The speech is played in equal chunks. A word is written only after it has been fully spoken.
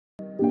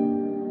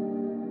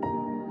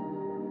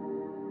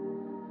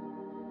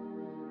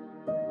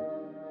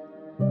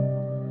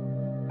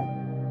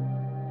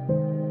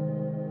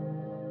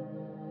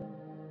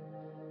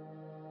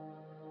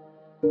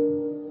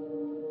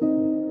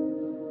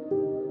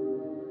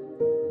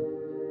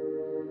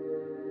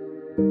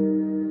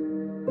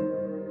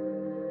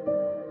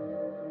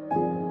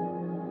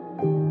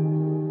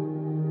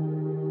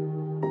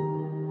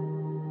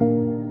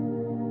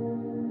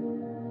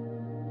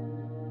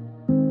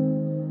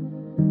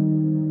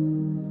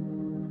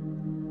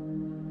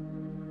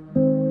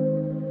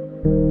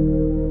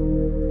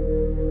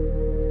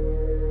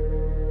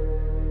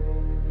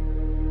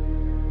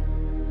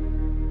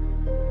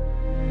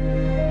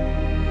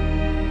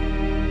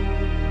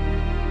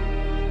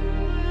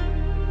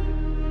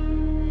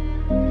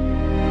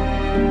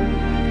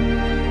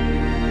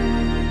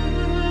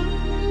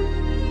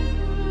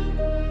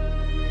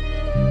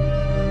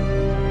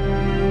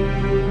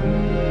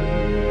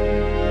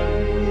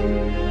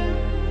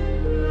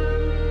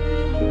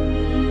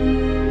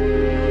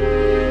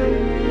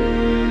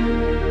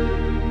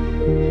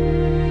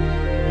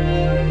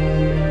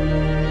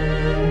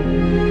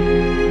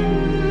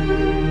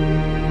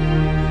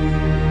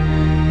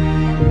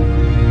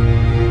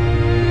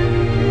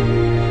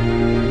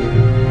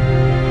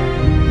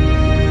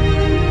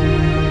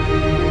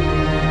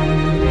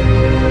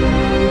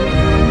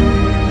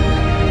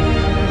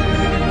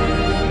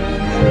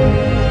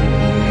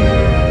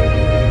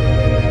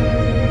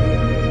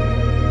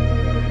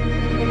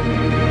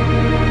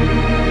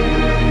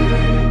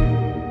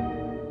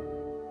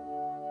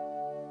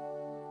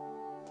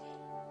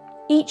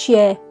Each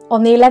year,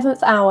 on the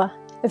 11th hour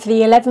of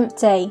the 11th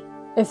day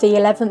of the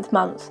 11th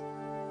month,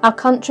 our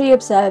country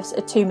observes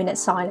a 2-minute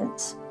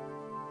silence.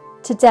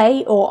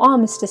 Today, or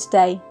Armistice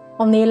Day,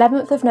 on the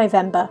 11th of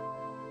November,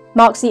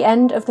 marks the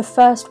end of the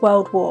First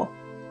World War,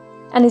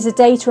 and is a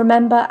day to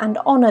remember and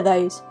honour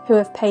those who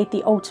have paid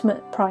the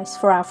ultimate price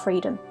for our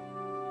freedom.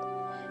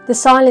 The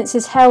silence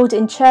is held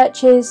in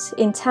churches,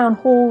 in town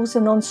halls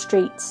and on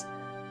streets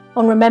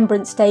on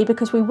Remembrance Day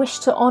because we wish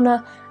to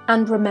honour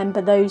and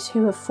remember those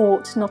who have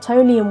fought not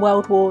only in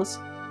world wars,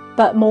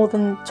 but more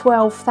than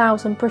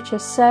 12,000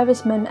 British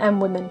servicemen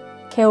and women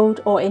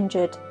killed or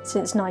injured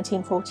since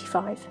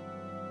 1945.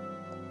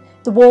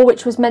 The war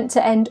which was meant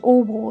to end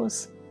all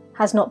wars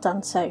has not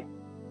done so.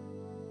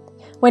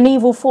 When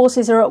evil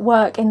forces are at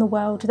work in the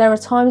world, there are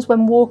times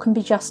when war can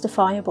be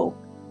justifiable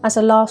as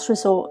a last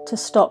resort to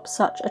stop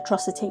such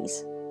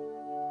atrocities.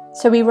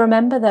 So we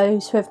remember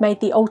those who have made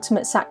the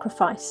ultimate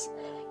sacrifice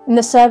in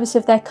the service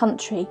of their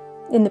country,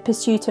 in the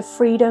pursuit of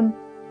freedom,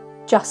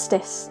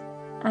 justice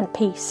and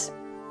peace.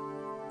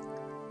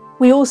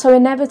 We also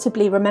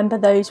inevitably remember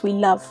those we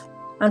love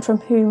and from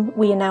whom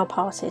we are now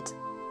parted.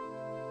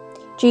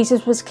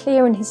 Jesus was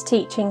clear in his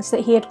teachings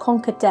that he had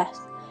conquered death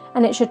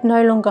and it should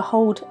no longer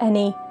hold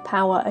any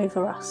power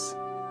over us.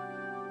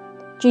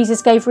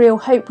 Jesus gave real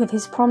hope with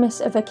his promise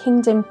of a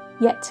kingdom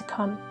yet to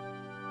come.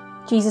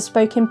 Jesus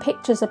spoke in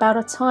pictures about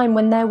a time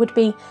when there would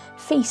be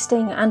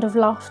feasting and of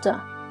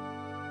laughter.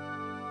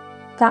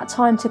 That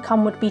time to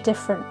come would be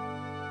different.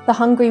 The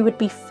hungry would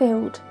be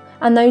filled,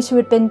 and those who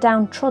had been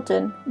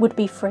downtrodden would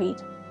be freed.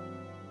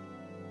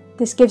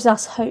 This gives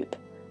us hope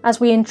as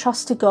we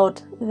entrust to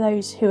God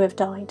those who have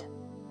died.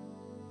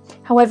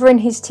 However, in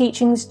his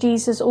teachings,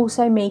 Jesus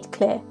also made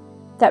clear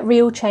that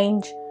real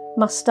change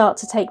must start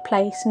to take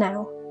place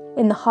now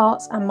in the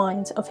hearts and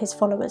minds of his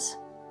followers.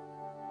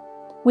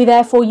 We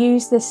therefore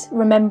use this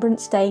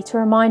Remembrance Day to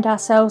remind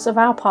ourselves of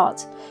our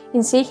part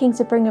in seeking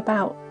to bring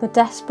about the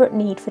desperate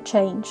need for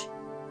change.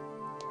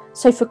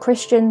 So for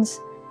Christians,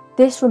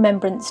 this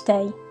Remembrance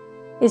Day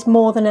is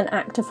more than an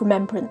act of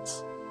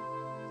remembrance.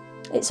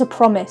 It's a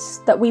promise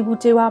that we will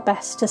do our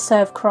best to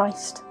serve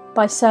Christ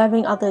by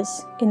serving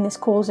others in this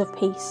cause of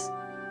peace,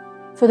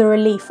 for the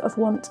relief of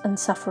want and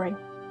suffering.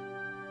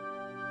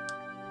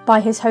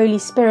 By his Holy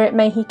Spirit,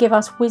 may he give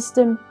us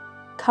wisdom,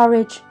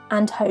 courage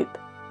and hope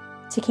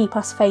to keep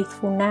us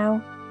faithful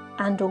now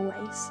and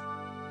always.